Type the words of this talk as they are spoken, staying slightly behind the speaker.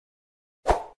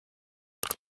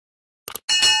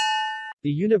The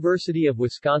University of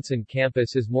Wisconsin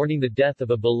campus is mourning the death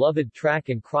of a beloved track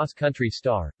and cross-country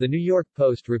star. The New York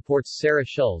Post reports Sarah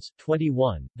Shulze,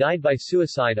 21, died by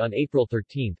suicide on April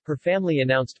 13. Her family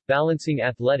announced, balancing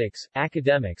athletics,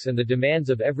 academics and the demands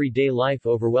of everyday life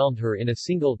overwhelmed her in a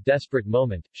single, desperate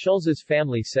moment. Shulze's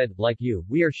family said, "Like you,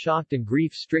 we are shocked and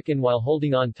grief-stricken while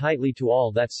holding on tightly to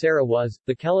all that Sarah was."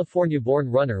 The California-born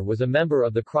runner was a member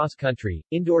of the cross-country,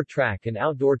 indoor track and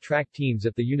outdoor track teams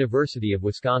at the University of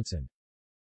Wisconsin.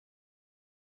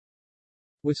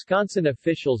 Wisconsin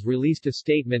officials released a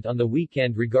statement on the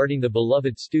weekend regarding the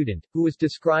beloved student, who was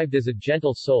described as a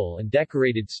gentle soul and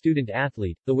decorated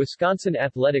student-athlete. The Wisconsin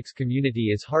athletics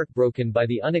community is heartbroken by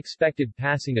the unexpected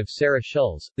passing of Sarah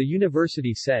Shulze. The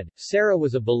university said, "Sarah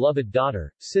was a beloved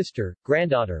daughter, sister,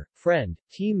 granddaughter, friend,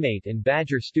 teammate and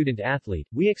Badger student-athlete.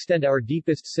 We extend our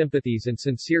deepest sympathies and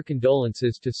sincere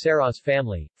condolences to Sarah's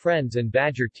family, friends and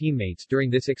Badger teammates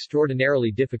during this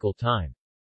extraordinarily difficult time."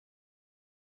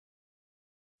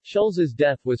 Shulze's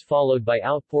death was followed by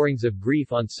outpourings of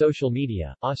grief on social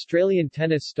media. Australian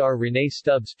tennis star Renee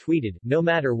Stubbs tweeted, "No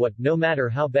matter what, no matter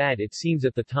how bad it seems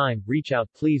at the time, reach out,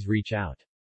 please reach out.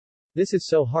 This is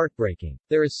so heartbreaking.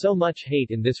 There is so much hate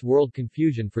in this world,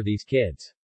 confusion for these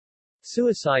kids."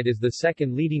 Suicide is the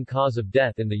second leading cause of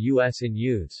death in the U.S. in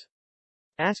youths.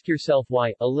 Ask yourself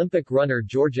why. Olympic runner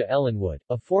Georgia Ellenwood,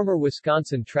 a former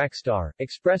Wisconsin track star,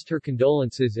 expressed her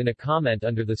condolences in a comment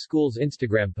under the school's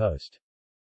Instagram post.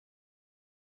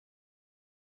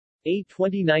 A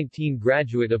 2019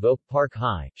 graduate of Oak Park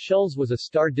High, Shulze was a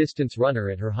star distance runner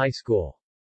at her high school.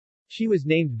 She was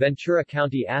named Ventura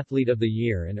County Athlete of the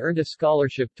Year and earned a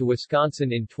scholarship to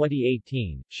Wisconsin in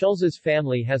 2018. Shulze's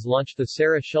family has launched the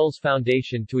Sarah Shulze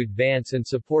Foundation to advance and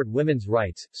support women's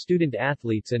rights, student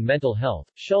athletes and mental health.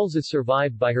 Shulze is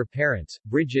survived by her parents,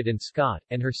 Bridget and Scott,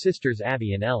 and her sisters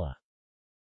Abby and Ella.